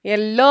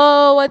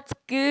Hello, what's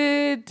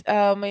good?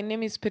 My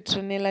name is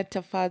Petronella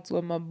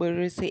Tafadzwa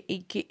Maborese,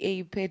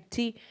 aka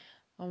Petty.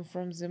 I'm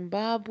from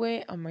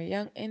Zimbabwe. I'm a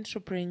young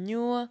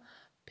entrepreneur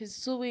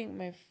pursuing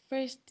my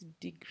first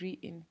degree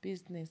in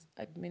business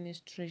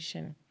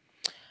administration.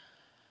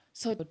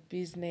 So,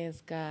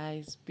 business,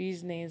 guys,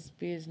 business.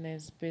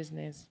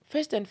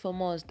 First and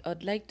foremost,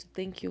 I'd like to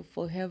thank you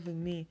for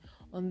having me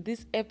on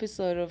this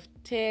episode of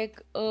Take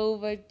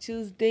Over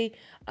Tuesday.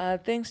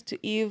 Thanks to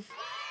Eve.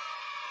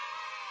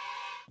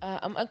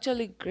 I'm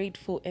actually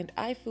grateful and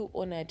I feel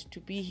honored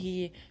to be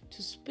here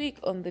to speak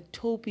on the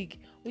topic,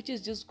 which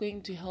is just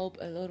going to help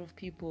a lot of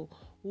people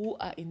who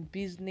are in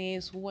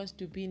business, who wants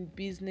to be in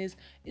business,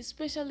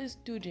 especially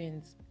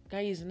students.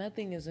 Guys,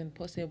 nothing is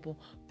impossible.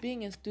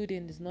 Being a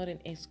student is not an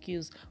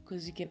excuse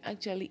because you can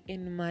actually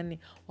earn money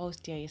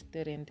whilst you're a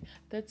student.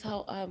 That's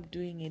how I'm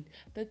doing it.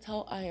 That's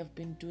how I have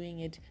been doing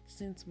it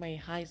since my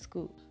high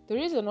school. The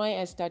reason why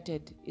I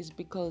started is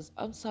because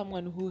I'm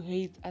someone who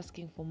hates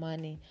asking for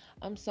money.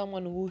 I'm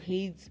someone who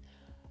hates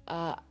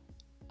uh,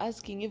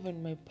 asking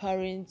even my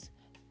parents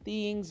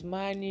things,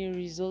 money,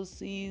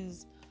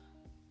 resources.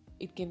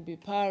 It can be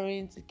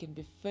parents, it can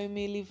be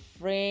family,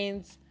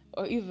 friends,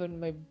 or even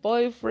my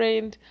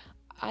boyfriend.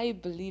 I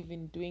believe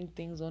in doing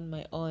things on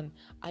my own.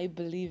 I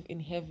believe in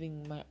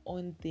having my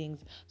own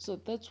things.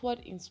 So that's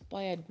what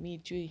inspired me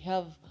to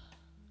have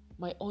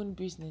my own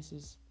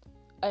businesses.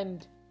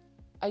 And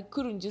I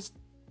couldn't just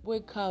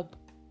wake up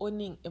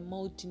owning a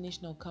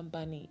multinational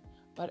company,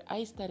 but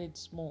I started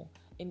small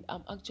and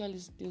I'm actually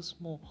still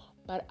small.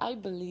 But I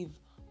believe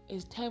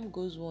as time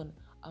goes on,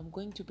 I'm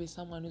going to be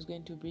someone who's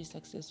going to be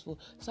successful,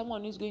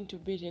 someone who's going to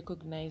be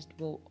recognized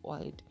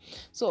worldwide.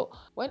 So,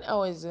 when I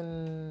was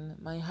in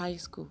my high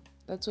school,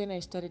 that's when I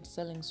started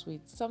selling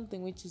sweets,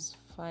 something which is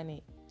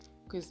funny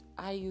because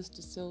I used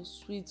to sell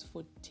sweets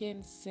for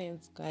 10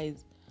 cents,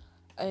 guys.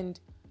 And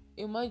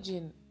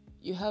imagine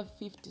you have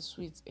 50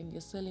 sweets and you're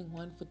selling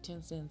one for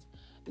 10 cents.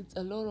 It's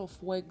a lot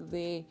of work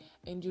there,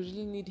 and you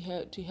really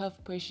need to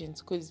have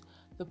patience because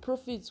the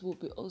profits will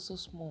be also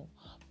small.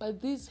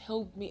 But this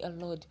helped me a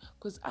lot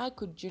because I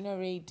could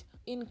generate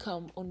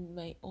income on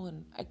my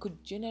own. I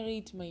could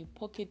generate my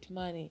pocket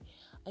money.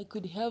 I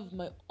could have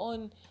my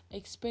own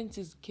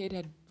expenses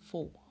catered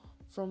for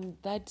from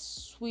that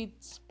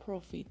sweet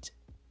profit.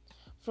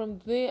 From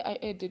there, I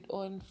added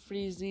on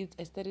free seeds.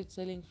 I started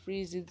selling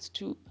free seeds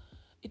too.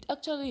 It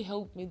actually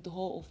helped me the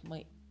whole of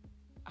my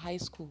high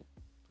school.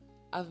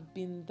 I've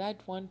been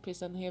that one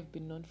person who have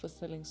been known for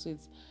selling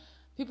sweets.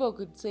 People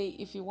could say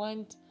if you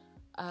want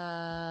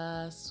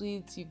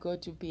sweets, you go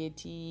to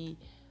Betty.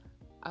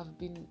 I've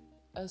been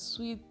a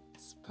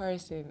sweets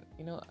person.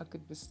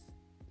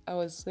 I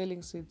was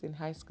selling sweets in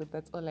high school.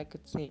 That's all I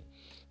could say.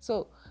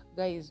 So,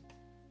 guys,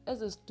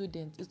 as a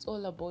student, it's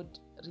all about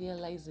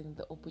realizing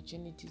the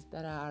opportunities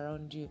that are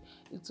around you.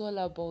 It's all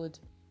about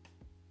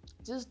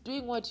just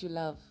doing what you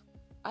love.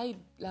 I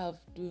love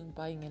doing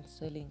buying and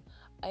selling.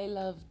 I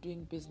love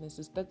doing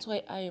businesses. That's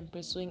why I am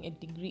pursuing a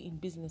degree in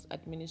business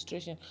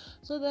administration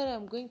so that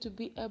I'm going to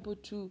be able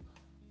to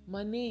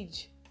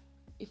manage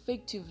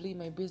effectively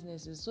my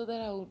businesses, so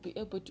that I will be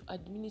able to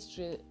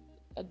administrate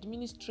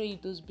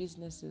those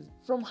businesses.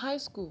 From high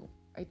school,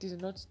 I did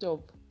not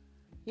stop.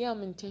 Here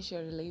I'm in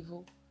tertiary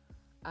level.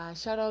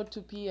 Shout out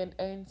to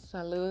P&N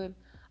Salon.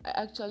 I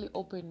actually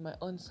opened my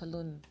own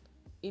salon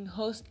in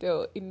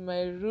hostel in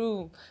my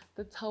room.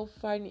 That's how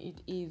funny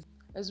it is.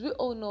 As we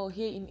all know,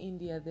 here in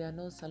India there are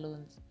no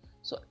salons.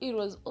 So it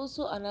was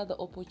also another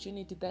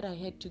opportunity that I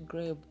had to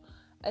grab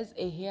as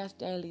a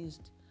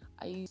hairstylist.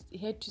 I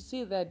had to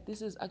see that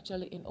this is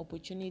actually an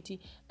opportunity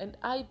and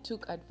I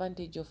took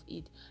advantage of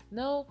it.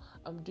 Now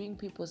I'm doing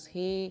people's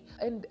hair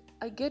and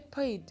I get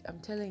paid, I'm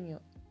telling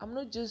you. I'm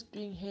not just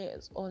doing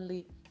hairs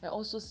only. I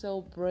also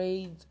sell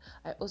braids.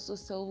 I also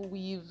sell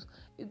weaves.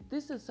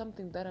 This is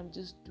something that I'm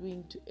just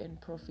doing to earn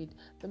profit.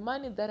 The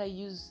money that I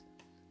use,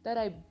 that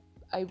I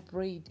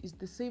braid, is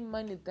the same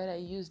money that I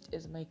used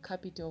as my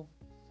capital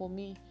for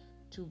me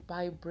to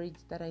buy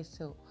braids that I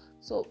sell.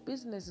 So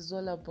business is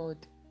all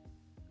about.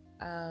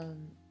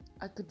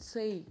 I could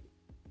say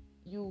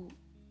you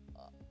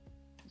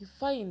you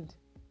find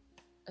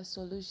a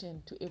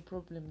solution to a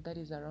problem that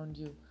is around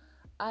you.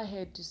 I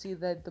had to see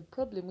that the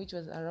problem which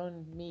was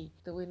around me,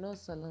 there were no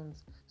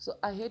salons. So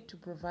I had to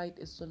provide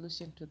a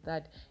solution to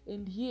that.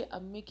 And here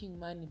I'm making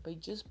money by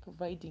just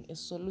providing a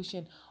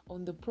solution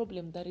on the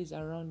problem that is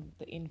around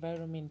the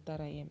environment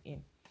that I am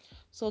in.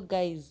 So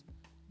guys,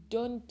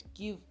 don't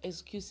give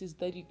excuses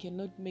that you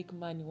cannot make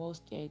money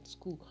whilst you're at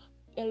school.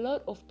 A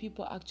lot of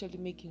people are actually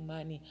making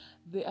money.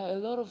 There are a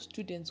lot of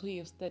students who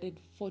have started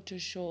photo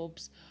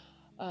shoots,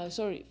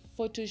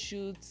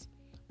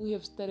 who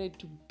have started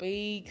to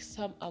bake,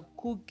 some are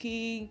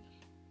cooking,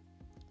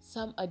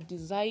 some are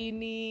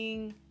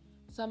designing,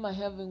 some are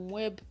having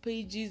web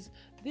pages.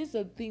 These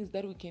are things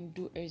that we can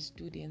do as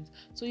students.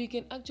 So you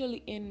can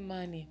actually earn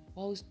money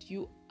whilst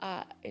you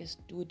are a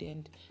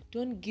student.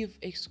 Don't give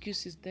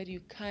excuses that you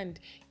can't,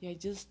 you're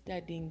just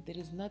studying. There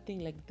is nothing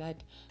like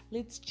that.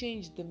 Let's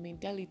change the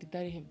mentality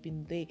that have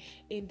been there,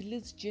 and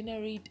let's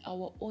generate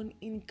our own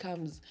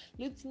incomes.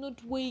 Let's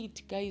not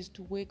wait, guys,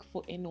 to work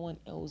for anyone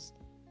else,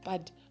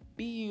 but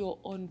be your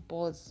own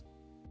boss.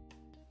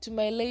 To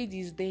my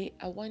ladies there,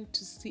 I want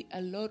to see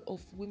a lot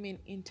of women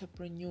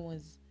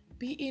entrepreneurs.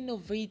 Be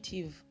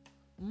innovative.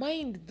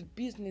 Mind the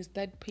business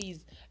that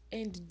pays,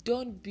 and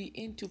don't be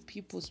into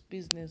people's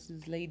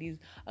businesses, ladies.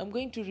 I'm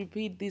going to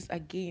repeat this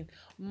again.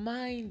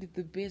 Mind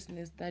the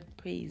business that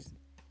pays.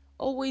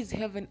 Always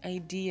have an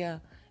idea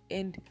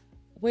and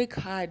work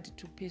hard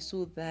to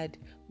pursue that.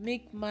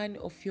 Make money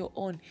of your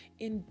own,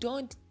 and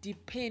don't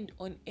depend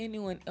on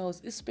anyone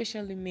else,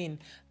 especially men.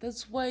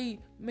 That's why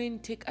men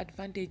take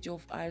advantage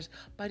of us.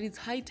 But it's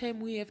high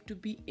time we have to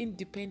be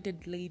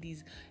independent,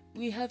 ladies.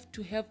 We have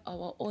to have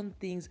our own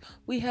things.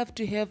 We have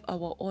to have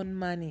our own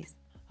monies.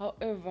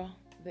 However,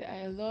 there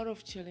are a lot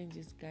of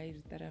challenges,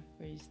 guys, that are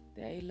faced.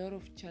 There are a lot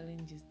of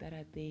challenges that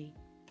are there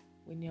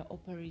when you're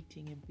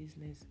operating a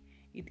business.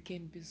 It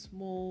can be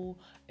small,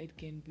 it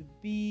can be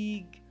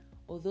big,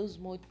 or those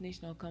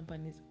multinational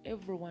companies.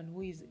 Everyone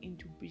who is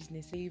into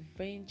business, they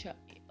venture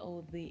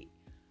or they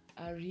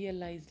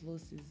realize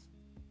losses.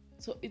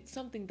 So it's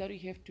something that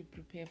you have to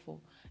prepare for.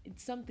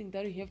 It's something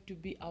that you have to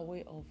be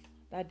aware of.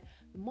 That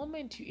the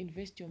moment you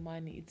invest your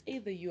money, it's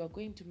either you are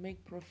going to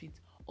make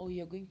profits or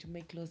you're going to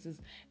make losses.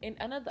 And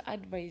another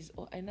advice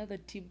or another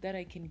tip that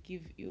I can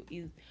give you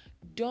is,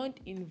 don't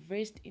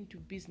invest into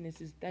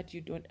businesses that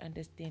you don't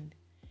understand.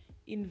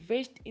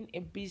 Invest in a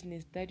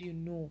business that you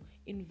know.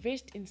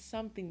 Invest in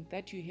something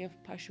that you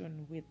have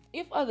passion with.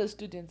 If other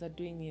students are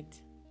doing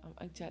it,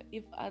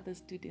 if other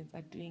students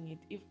are doing it,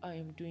 if I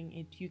am doing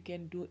it, you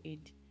can do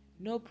it.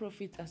 No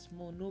profits are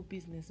small, no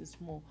business is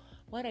small.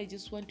 What I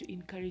just want to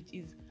encourage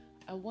is,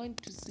 I want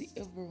to see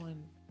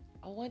everyone.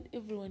 I want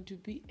everyone to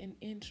be an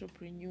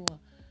entrepreneur,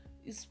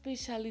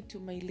 especially to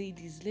my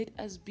ladies. Let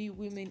us be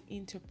women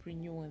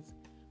entrepreneurs.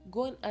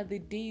 Gone are the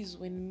days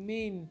when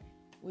men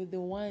were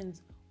the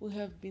ones who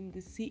have been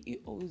the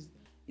CEOs.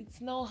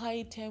 It's now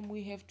high time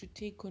we have to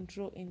take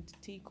control and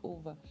take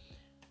over.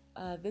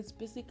 That's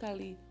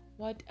basically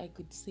what I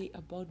could say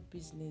about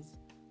business,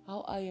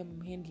 how I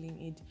am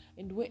handling it,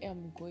 and where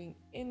I'm going.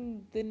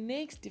 In the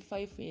next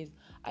 5 years,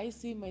 I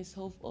see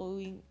myself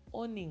owning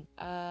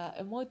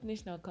a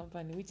multinational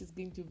company which is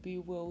going to be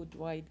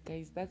worldwide,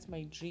 guys. That's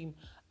my dream.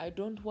 I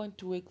don't want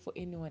to work for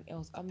anyone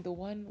else. I'm the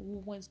one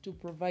who wants to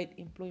provide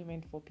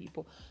employment for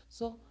people.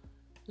 So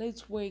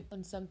let's work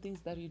on some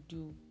things that you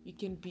do. You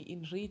can be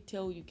in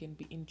retail, you can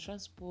be in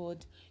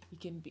transport, you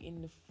can be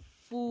in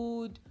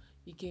food,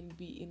 you can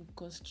be in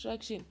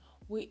construction,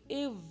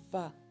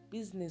 wherever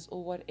business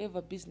or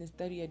whatever business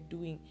that you are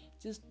doing,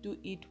 just do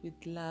it with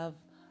love.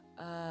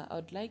 I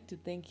would like to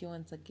thank you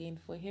once again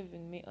for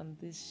having me on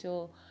this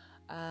show,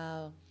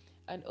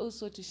 and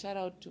also to shout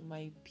out to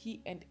my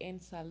P&N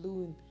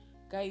Salon,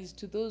 guys.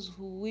 To those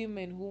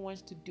women who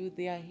wants to do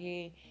their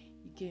hair,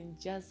 you can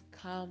just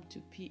come to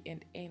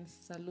P&N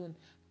Salon.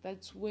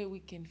 That's where we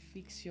can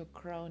fix your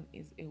crown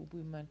as a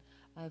woman.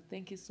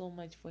 Thank you so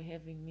much for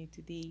having me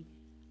today.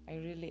 I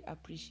really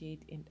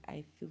appreciate and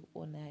I feel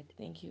honored.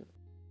 Thank you.